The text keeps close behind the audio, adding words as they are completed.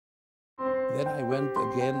Then I went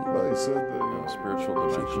again. Well, he said, spiritual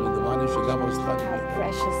dimension. How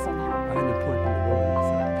precious and how unimportant it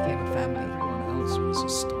was. it became a family. Everyone else was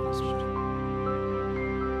astonished.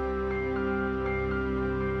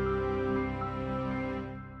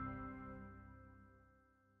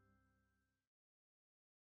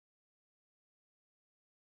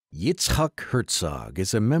 Yitzhak Herzog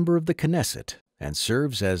is a member of the Knesset and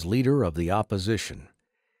serves as leader of the opposition.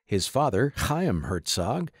 His father, Chaim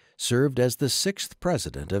Herzog, served as the 6th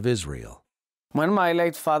president of Israel. When my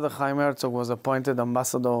late father, Chaim Herzog, was appointed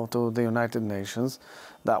ambassador to the United Nations,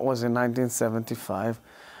 that was in 1975,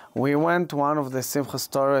 we went one of the Simchas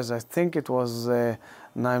Torahs, I think it was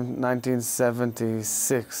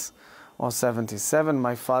 1976 or 77.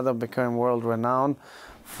 My father became world-renowned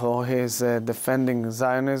for his defending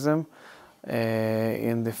Zionism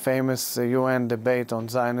in the famous UN debate on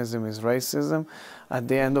Zionism is racism, at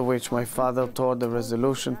the end of which my father tore the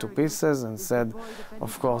resolution to pieces and said,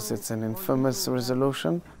 of course, it's an infamous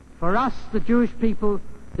resolution. For us, the Jewish people,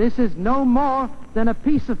 this is no more than a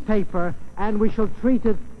piece of paper, and we shall treat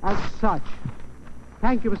it as such.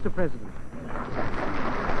 Thank you, Mr. President.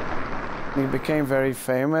 He became very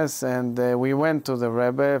famous, and we went to the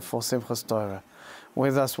Rebbe for Simchas Torah.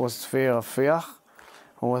 With us was Tzvi Rafiach,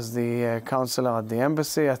 who was the counselor at the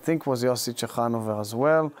embassy. I think was Yossi Chechanover as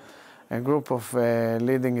well. A group of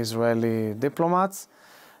leading Israeli diplomats.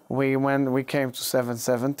 We came to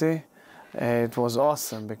 770. It was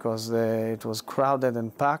awesome because it was crowded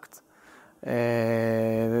and packed.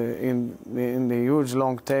 In the huge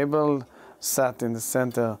long table sat in the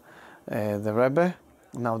center the Rebbe.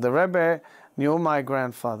 Now the Rebbe knew my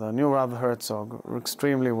grandfather, knew Rabbi Herzog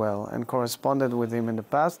extremely well and corresponded with him in the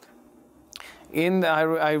past.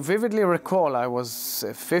 I vividly recall, I was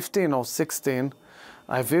 15 or 16,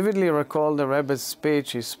 I vividly recall the Rebbe's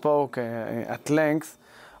speech. He spoke at length,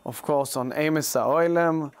 of course, on Emes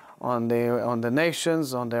HaOlem, on the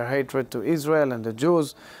nations, on their hatred to Israel and the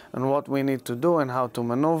Jews, and what we need to do and how to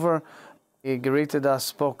maneuver. He greeted us,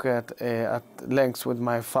 spoke at length with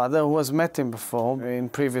my father, who has met him before in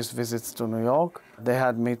previous visits to New York. They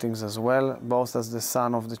had meetings as well, both as the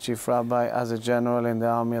son of the chief rabbi, as a general in the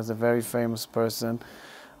army, as a very famous person,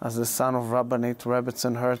 as the son of Rabbanit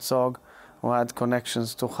Rebbetzin Herzog, who had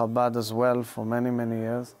connections to Chabad as well for many, many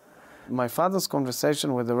years. My father's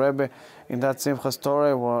conversation with the Rebbe in that Simchas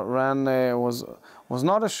Torah was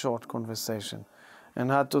not a short conversation, and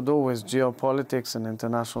had to do with geopolitics and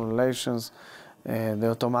international relations, the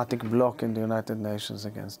automatic block in the United Nations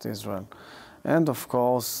against Israel, and of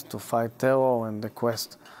course to fight terror and the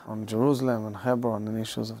quest on Jerusalem and Hebron and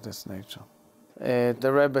issues of this nature.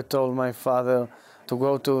 The Rebbe told my father to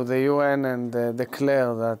go to the UN and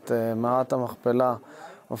declare that Ma'at HaMachpelah,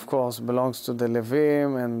 of course, belongs to the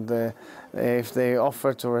Levim, and if they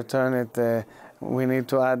offer to return it, we need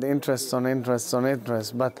to add interest on interest on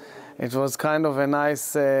interest. But it was kind of a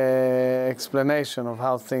nice explanation of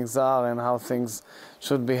how things are and how things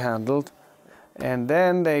should be handled. And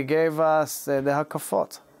then they gave us the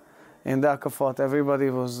Hakafot. In the Hakafot, everybody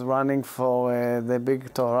was running for the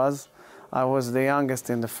big Torahs. I was the youngest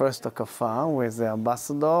in the first Hakafa with the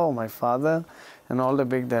ambassador, my father, and all the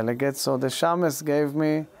big delegates. So the Shames gave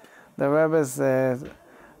me the Rebbe's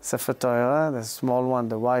Sefer Torah, the small one,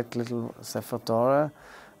 the white little Sefer Torah,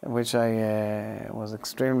 which I was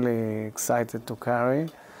extremely excited to carry.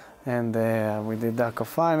 And we did the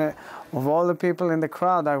Hakafa. And of all the people in the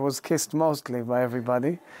crowd, I was kissed mostly by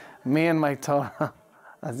everybody, me and my Torah,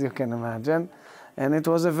 as you can imagine. And it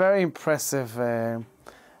was a very impressive event,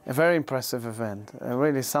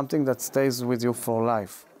 really something that stays with you for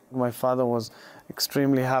life. My father was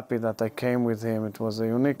extremely happy that I came with him. It was a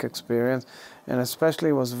unique experience, and especially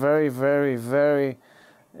it was very, very, very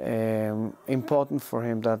important for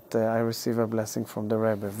him that I receive a blessing from the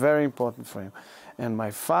Rebbe, very important for him. And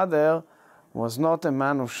my father was not a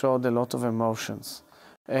man who showed a lot of emotions.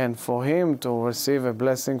 And for him to receive a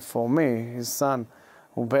blessing for me, his son,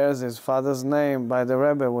 who bears his father's name by the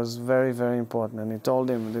Rebbe, was very, very important. And he told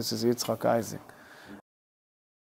him, this is Yitzchak Isaac.